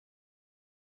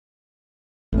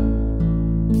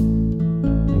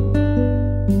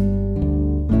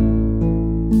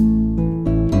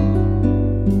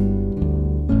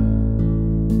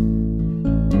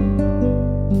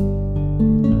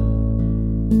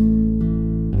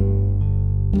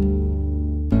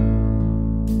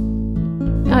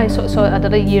So I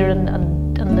did a year in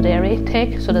the dairy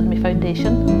tech, so I did my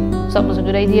foundation. So that was a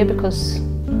good idea because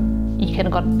you kind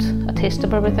of got a taste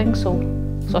of everything. So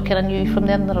I kind of knew from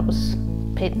then that it was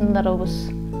painting that I was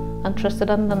interested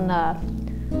in,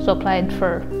 and so I applied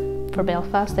for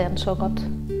Belfast then. So I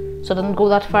didn't go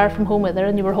that far from home either,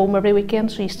 and you were home every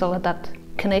weekend, so you still had that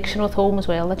connection with home as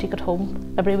well, that you got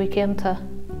home every weekend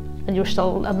and you were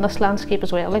still in this landscape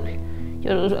as well. Like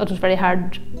it was very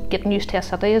hard getting used to a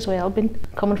city as well,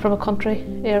 coming from a country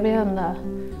area,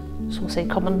 and so say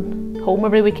coming home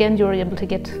every weekend, you were able to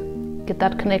get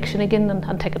that connection again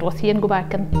and take it with you and go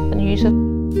back and use it.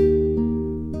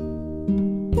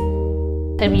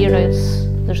 Time of year now,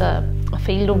 there's a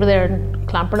field over there in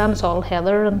Clamperland. It's all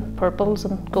heather and purples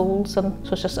and golds, and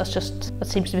so it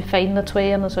seems to be finding its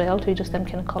way in as well too, just them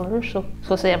kind of colours. So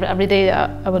I say every day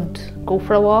I would go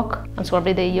for a walk, and so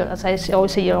every day, as I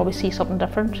always say, you always see something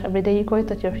different every day you go out.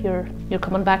 That you're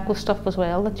coming back with stuff as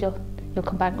well. That you'll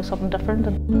come back with something different.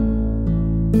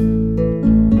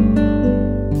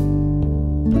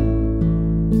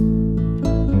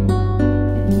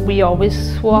 We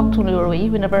always walked when we were wee.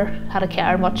 We never had a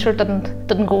car much, or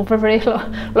didn't go for very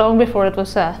long before it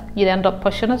was you'd end up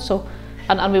pushing it. So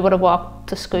and we would have walked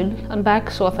to school and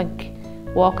back. So I think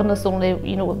walking is the only,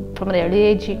 from an early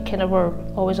age you kind of were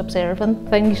always observing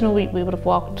things. We would have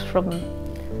walked from.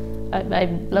 I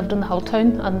lived in the hill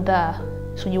town, and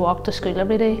so you walked to school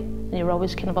every day, and you were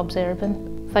always kind of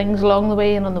observing things along the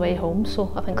way and on the way home.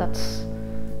 So I think that's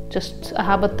just a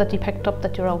habit that you picked up,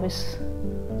 that you're always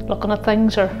looking at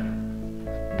things, or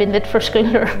being late for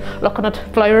school, or looking at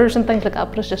flowers and things like that.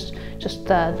 But it's just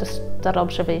that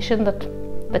observation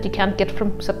that you can't get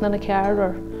from sitting in a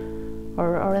car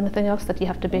or anything else, that you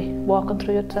have to be walking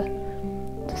through it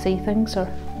to see things, or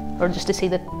just to see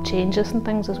the changes and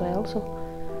things as well. So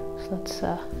that's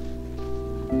I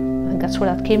think that's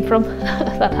where that came from,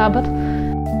 that habit.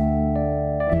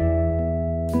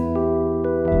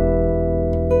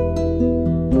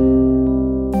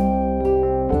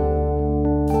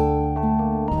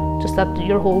 That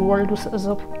your whole world is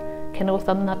up kind of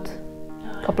within that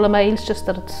couple of miles, just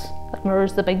that it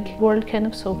mirrors the big world kind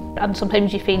of. So, and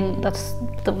sometimes you feel that's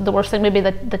the worst thing, maybe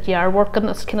that you are working,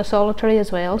 it's kind of solitary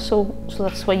as well. So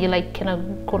that's why you like kind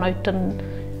of going out, and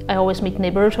I always meet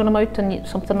neighbours when I'm out, and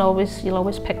you'll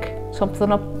always pick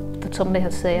something up that somebody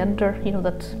has said, or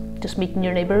that just meeting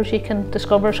your neighbours you can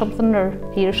discover something or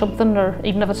hear something, or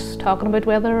even if it's talking about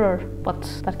weather or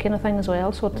that kind of thing as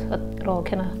well. So it all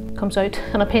kind of comes out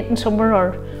in a painting somewhere,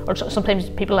 or sometimes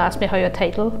people ask me how I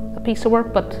title a piece of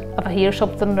work, but if I hear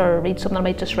something or read something, I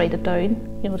might just write it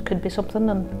down. It could be something,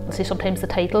 and I'll say sometimes the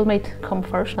title might come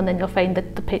first, and then you'll find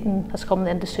that the painting has come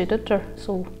then to suit it, or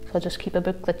so I just keep a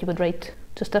book that you would write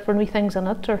just different wee things in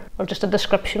it, or just a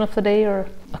description of the day, or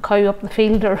a cow up in the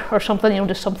field, or something,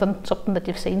 just something that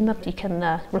you've seen, that you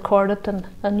can record it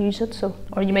and use it. So,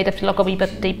 or you might have to look a wee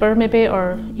bit deeper maybe,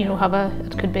 or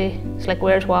it could be, it's like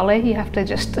Where's Wally, you have to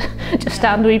just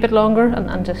stand a wee bit longer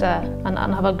and just and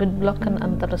have a good look,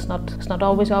 and that it's not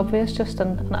always obvious, just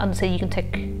and say you can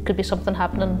take, could be something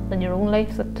happening in your own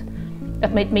life that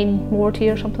it might mean more to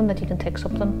you, or something, that you can take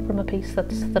something from a piece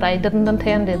that I didn't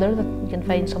intend either, that you can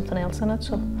find something else in it.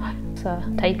 So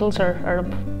titles are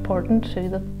important too,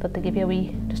 that they give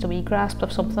you just a wee grasp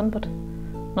of something, but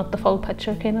not the full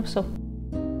picture kind of. So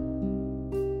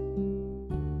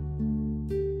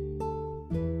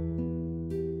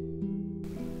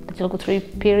that you'll go through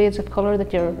periods of colour,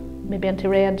 that you're maybe into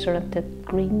reds or into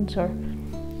greens, or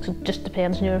so it just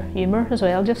depends on your humour as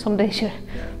well. Just some days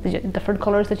there's different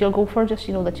colours that you'll go for, just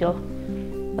that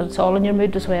it's all in your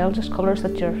mood as well, just colours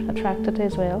that you're attracted to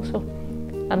as well. So,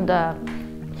 and I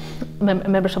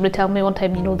remember somebody telling me one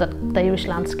time, that the Irish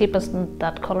landscape isn't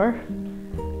that colour,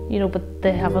 but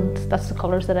they haven't. That's the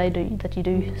colours that you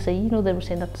do see. They were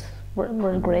saying that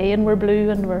we're grey and we're blue,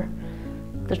 and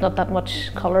there's not that much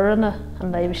colour in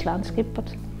the Irish landscape.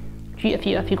 But if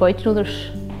you go out, there's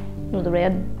the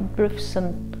red roofs,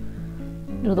 and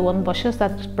the one bushes,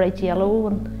 that's bright yellow,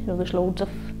 and there's loads of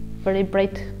very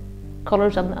bright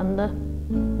colours in the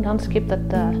landscape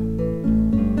that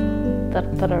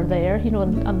are there,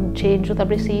 and change with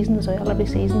every season as well. Every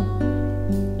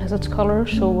season has its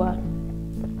colours, so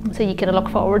you kind of look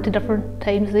forward to different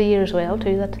times of the year as well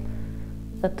too.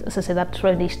 That as I say, that's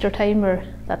around Easter time, or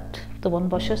that the one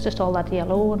bushes, just all that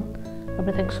yellow and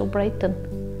everything's so bright, and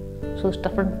so there's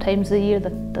different times of the year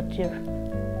that you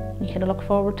kind of look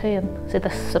forward to. And say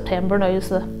this September now is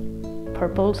the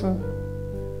purples and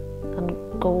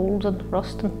gold and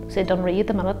rust, and say Dunree at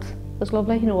the minute is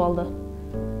lovely. All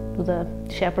the with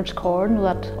the shepherd's corn, with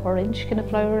that orange kind of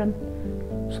flower, and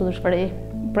so there's very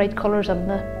bright colours in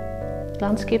the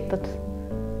landscape that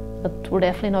we're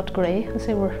definitely not grey. I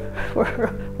say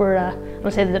I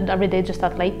say that every day just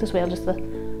that light as well, just the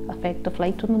effect of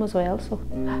light on them as well. So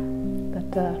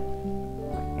that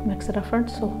makes a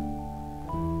difference. So.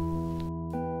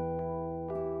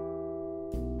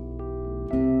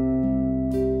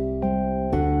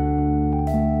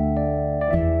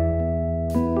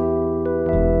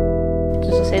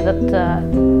 Just to say that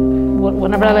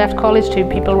whenever I left college too,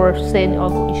 people were saying,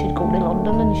 oh, you should go to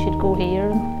London and you should go here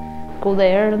and go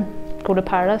there and go to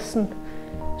Paris. And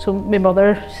so my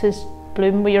mother says,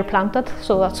 bloom where you're planted.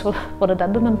 So that's what I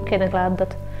did, and I'm kind of glad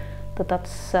that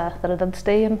I did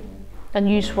stay and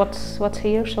use what's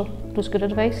here. So it was good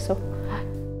advice. So.